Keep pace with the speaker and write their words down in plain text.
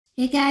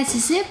Hey guys,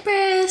 it's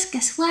Empress.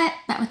 Guess what?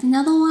 Back with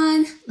another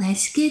one.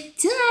 Let's get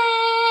to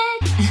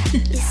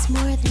it. It's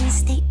more than a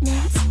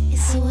statement,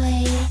 it's a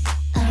way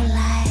of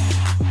life.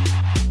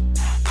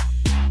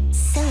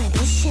 So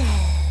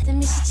ambitious. The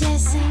Mr.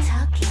 Jackson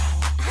talking.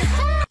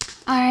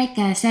 Alright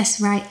guys, that's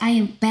right. I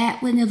am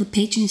back with another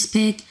Patron's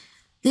pick.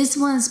 This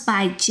one's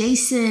by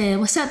Jason.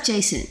 What's up,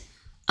 Jason?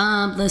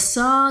 The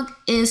song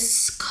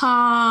is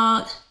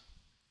called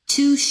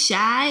Too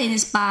Shy and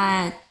it's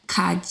by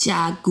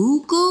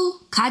Kajagoogo.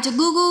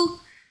 Kajagoogo.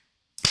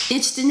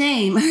 Interesting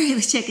name. Alright,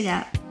 let's check it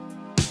out.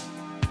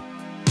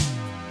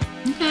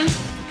 Okay.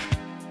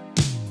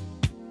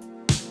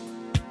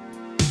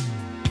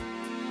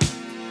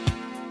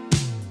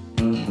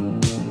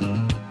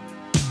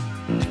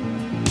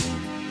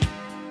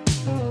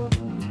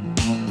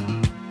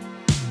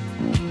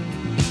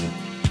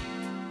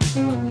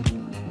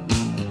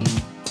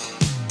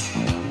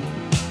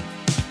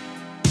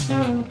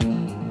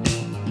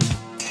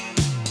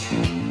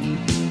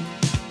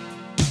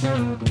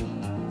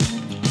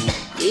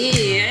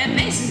 Yeah, that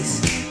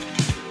makes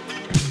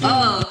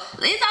Oh,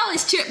 it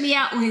always tripped me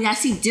out when I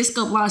see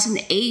disco balls in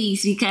the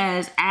 80s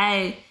because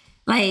I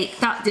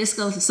thought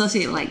disco was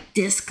associated with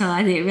disco.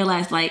 I didn't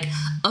realize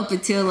up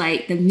until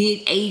the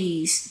mid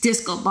 80s,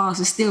 disco balls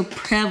are still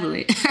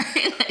prevalent.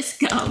 Alright, let's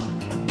go.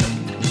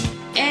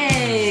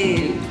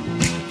 Hey.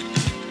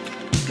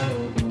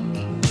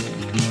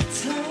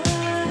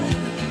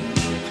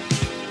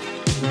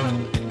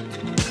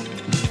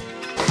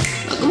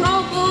 Come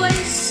on,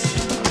 boys.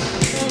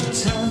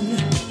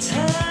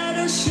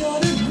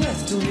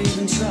 Don't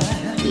even try.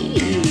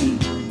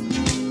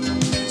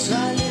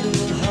 Try a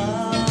little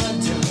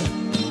harder.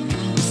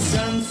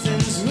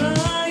 Something's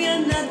wrong,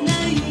 you're not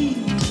naive.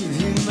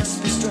 You must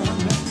be strong.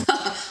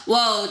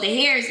 Whoa, the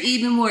hair is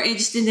even more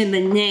interesting than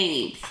the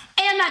name.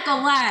 And I'm not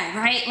gonna lie,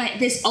 right?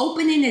 This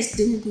opening is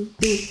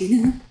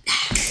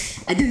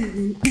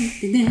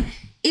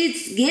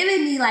it's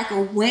giving me a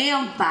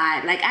Wham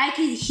vibe. I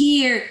can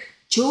hear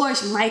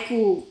George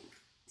Michael.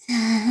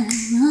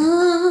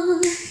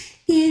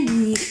 Give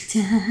me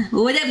time.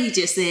 Or whatever he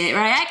just said,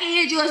 right? I can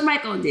hear George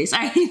Michael on this. All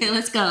right,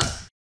 let's go.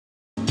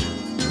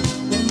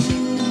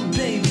 Ooh,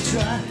 baby,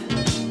 try.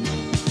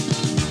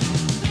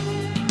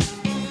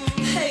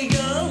 Hey,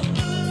 girl.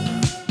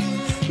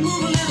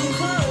 Move a little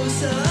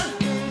closer.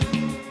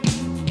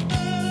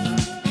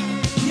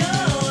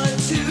 You're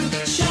too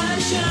shy,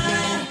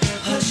 shy.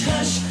 Hush,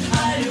 hush, I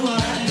do I.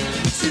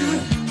 Too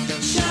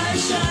shy,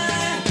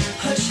 shy.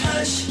 Hush,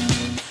 hush,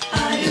 I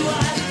do I.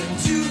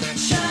 Too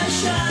shy,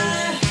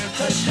 shy.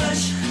 Hush,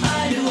 hush, I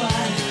do I.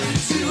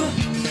 Too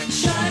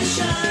shy,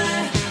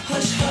 shy.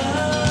 Hush,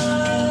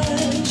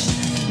 hush.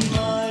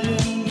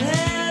 Modern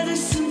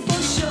medicine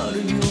for sure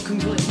of your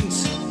complaints.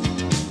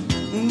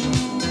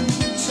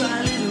 Try a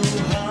little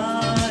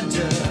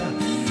harder.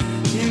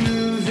 You're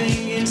moving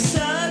in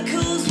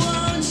circles,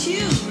 won't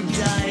you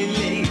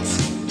dilate?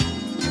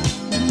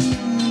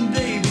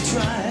 Baby,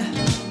 try.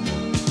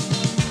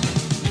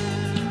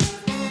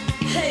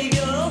 Hey,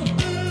 girl.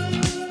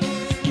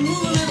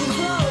 Move a little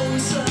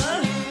closer.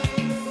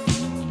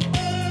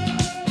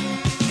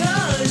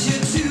 Cause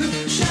you're too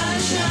shy,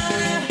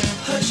 shy.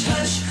 Hush,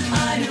 hush,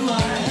 I do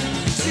I.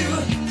 Too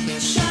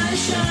shy,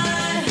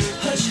 shy.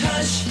 Hush,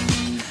 hush,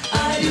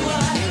 I do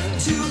I.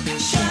 Too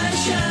shy,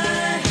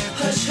 shy.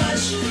 Hush,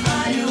 hush, I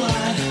do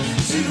I.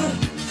 Too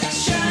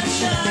shy,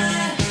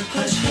 shy.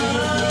 Hush, hush.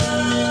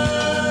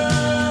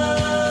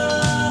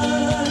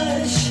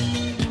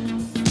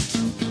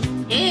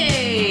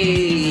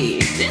 Hey,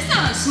 this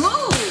sounds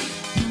smooth.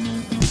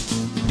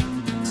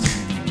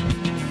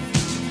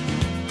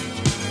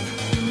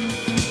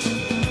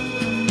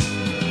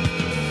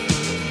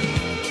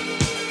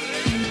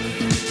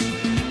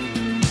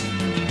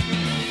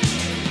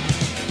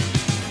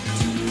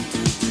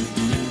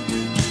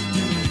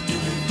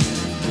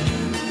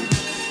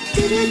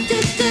 You're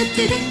too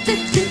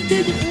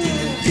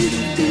shy,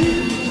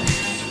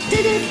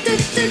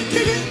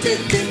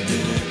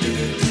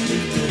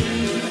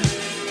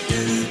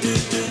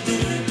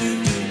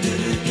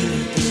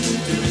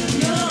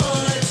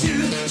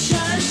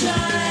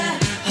 shy.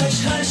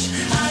 Hush, hush,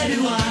 I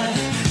do I.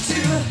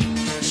 Too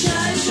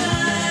shy,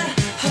 shy.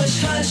 Hush,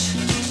 hush,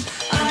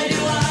 I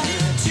do I.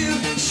 Too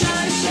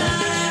shy,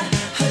 shy.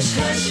 Hush,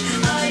 hush,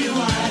 I do I.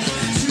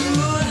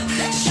 Too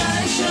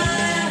shy,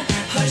 shy.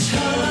 Hush,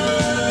 hush.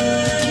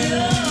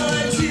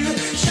 You're too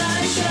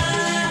shy,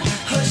 shy.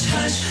 Hush,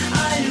 hush, I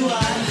do I.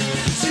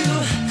 Too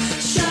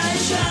shy,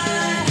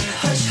 shy.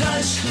 Hush,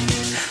 hush,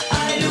 I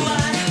do I.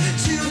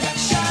 Too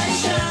shy,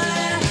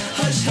 shy.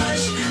 Hush,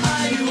 hush, I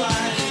do I.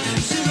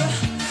 Too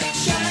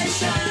shy,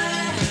 shy.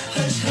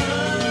 Hush,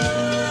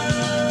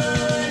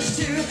 hush.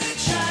 Too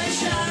shy,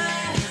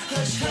 shy.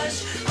 Hush, hush,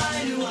 I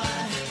do I.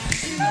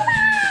 Too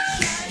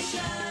shy,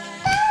 shy.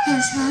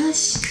 Hush,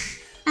 hush,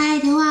 I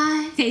do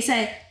I. Okay,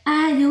 say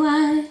I do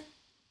I.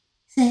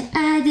 Say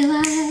I do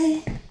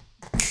I.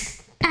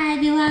 I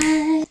do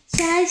I.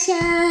 Shy,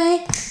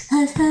 shy.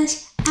 Hush, hush,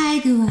 I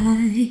do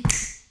I.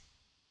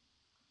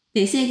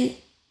 Okay, sing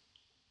it.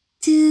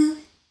 Too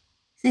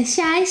Say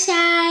shy,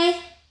 shy.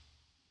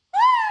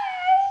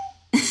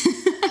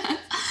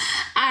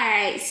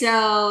 Alright,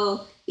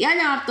 so y'all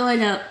know I'm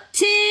throwing up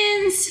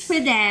 10s for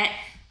that.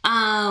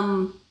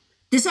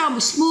 This song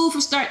was smooth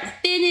from start to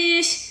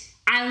finish.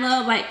 I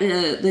love like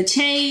the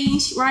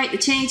change, right? The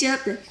change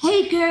up, the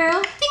hey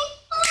girl, ding,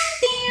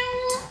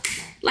 ding.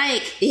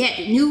 Like it had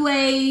the new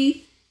wave,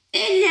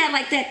 and it had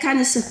like that kind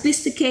of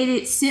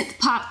sophisticated synth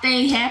pop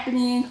thing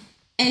happening.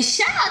 And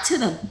shout out to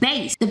the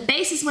bass. The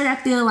bass is what I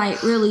feel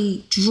like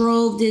really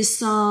drove this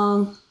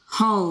song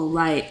home.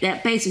 Like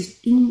that bass is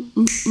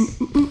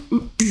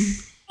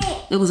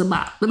it was a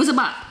bop. It was a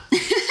bop.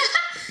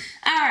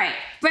 Alright,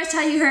 first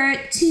time you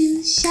heard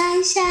Too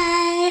Shy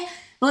Shy.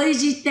 What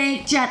did you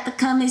think? Drop the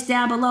comments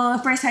down below.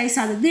 First time you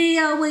saw the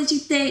video, what did you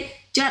think?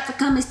 Drop the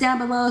comments down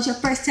below. It's your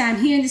first time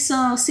hearing the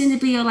song, seeing the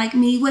video like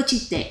me. What you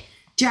think?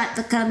 Drop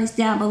the comments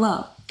down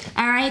below.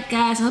 Alright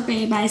guys, hope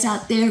everybody's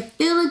out there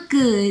feeling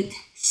good,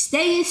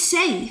 staying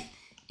safe,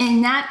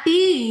 and not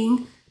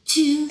being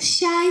too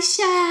shy.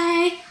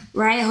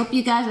 Right? I hope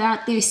you guys are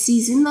out there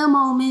seizing the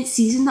moment,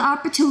 seizing the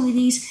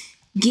opportunities,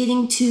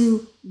 getting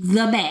to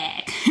the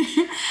bag.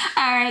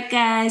 Alright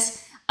guys.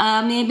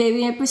 Me and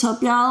baby Empress,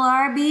 hope y'all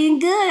are being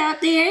good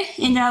out there.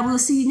 And we'll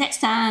see you next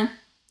time.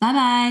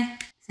 Bye-bye.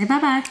 Say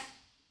bye-bye.